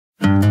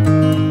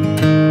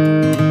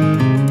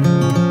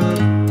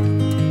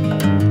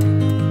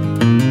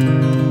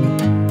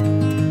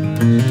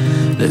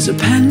There's a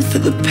pen for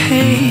the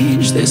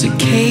page, there's a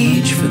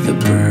cage for the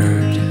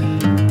bird.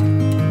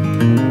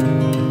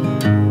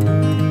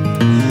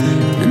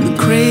 And the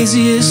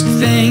craziest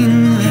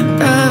thing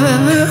that I've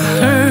ever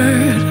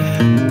heard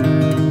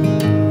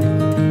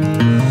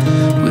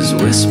was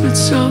whispered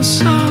so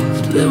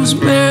soft there was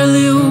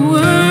barely a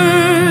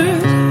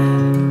word.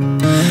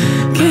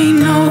 Can't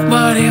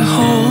nobody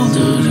hold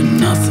her to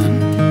nothing.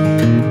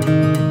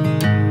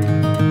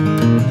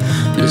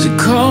 There's a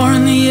car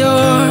in the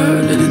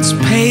yard and it's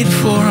paid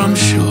for, I'm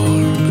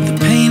sure, but the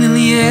pain in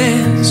the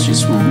ass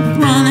just won't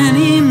run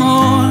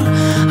anymore.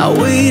 I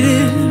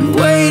waited and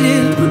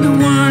waited, but there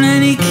weren't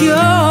any cure.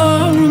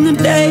 On the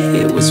day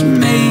it was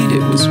made,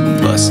 it was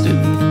busted.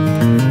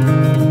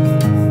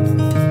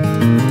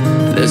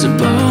 There's a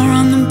bar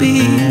on the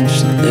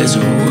beach, there's a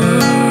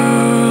world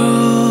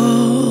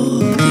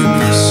in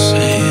the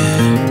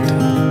sand.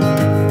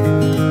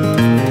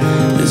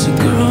 There's a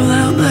girl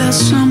out there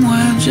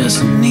somewhere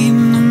just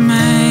needing a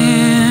man.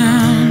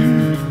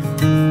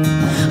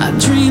 I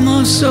dream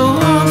of so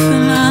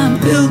often, I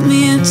built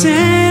me a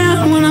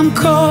tent when I'm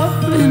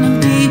caught in a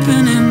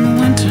deepening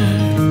winter.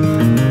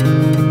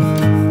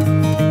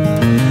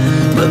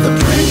 But the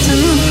print in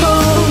the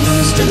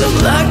post and the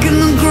black and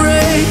the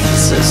gray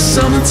says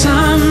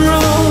summertime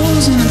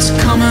rolls and it's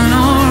coming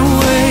our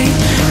way.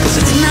 'Cause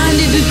it's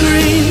 90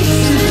 degrees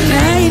and it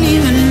ain't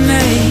even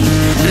May,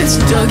 and it's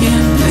dug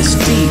in as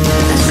deep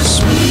as a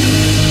spring.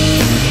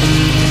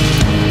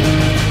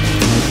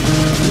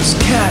 There's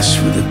cash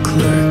for the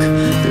clerk,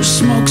 there's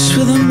smokes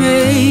for the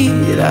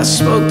maid. I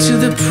spoke to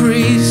the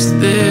priest,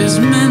 there's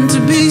men to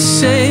be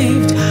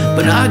saved,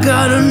 but I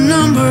got her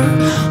number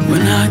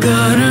when I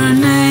got her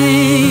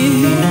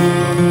name.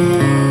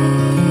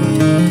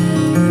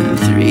 And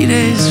 3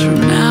 days from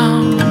now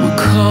I'ma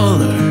call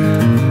her.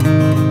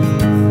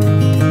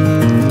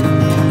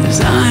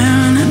 There's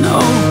iron and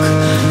oak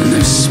and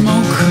there's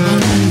smoke on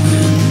the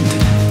wind.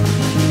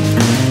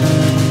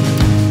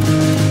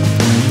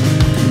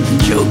 And the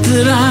joke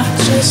that I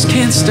just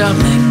can't stop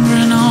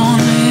lingering on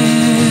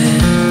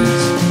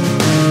is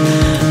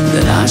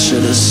that I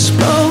should have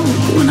spoke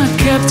when I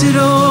kept it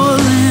all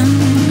in.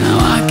 Now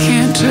I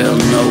can't tell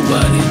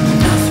nobody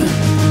nothing.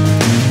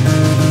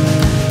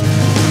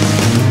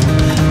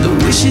 The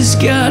wishes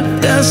got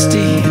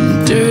dusty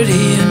and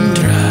dirty and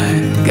dry,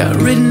 got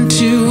ridden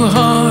too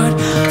hard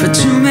for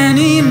too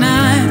many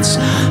nights,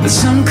 but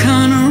some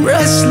kind of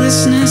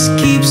restlessness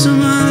keeps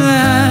them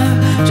alive.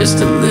 Just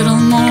a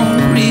little more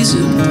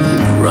reason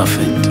and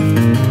roughened.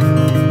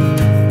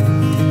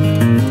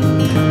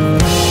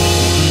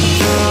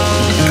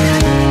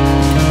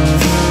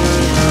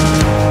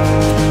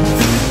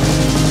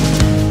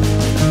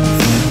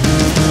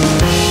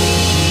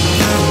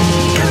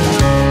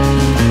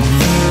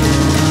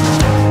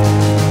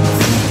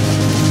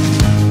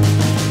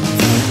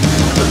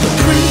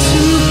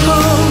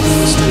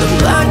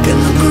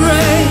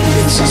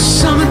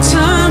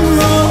 Summertime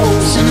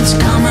rolls and it's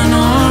coming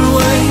our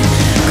way.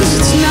 'Cause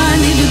it's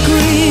 90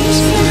 degrees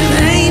and it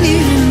ain't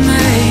even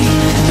May,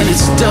 and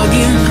it's dug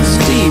in as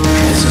deep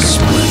as a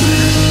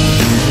splinter.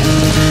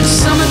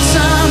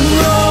 Summertime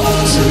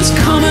rolls and it's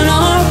coming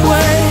our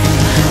way.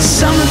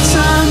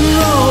 Summertime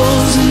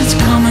rolls and it's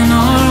coming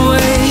our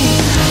way.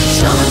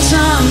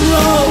 Summertime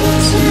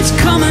rolls and it's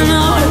coming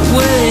our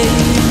way,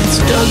 and it's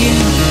dug in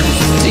as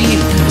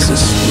deep as a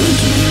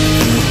splinter.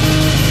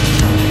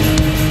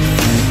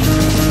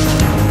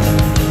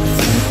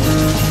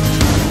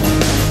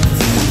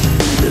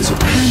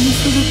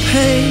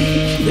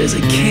 There's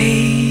a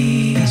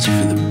cage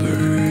for the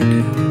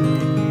bird.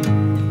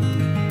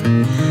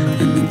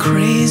 And the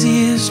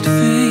craziest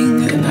thing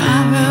that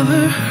I've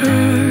ever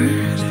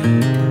heard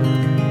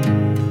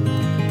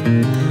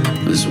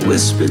was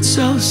whispered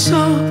so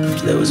soft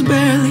there was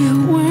barely a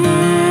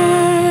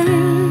word.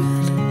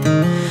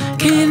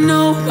 Can't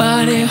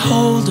nobody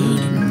hold her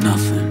to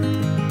nothing.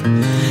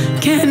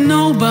 Can't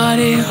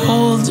nobody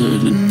hold her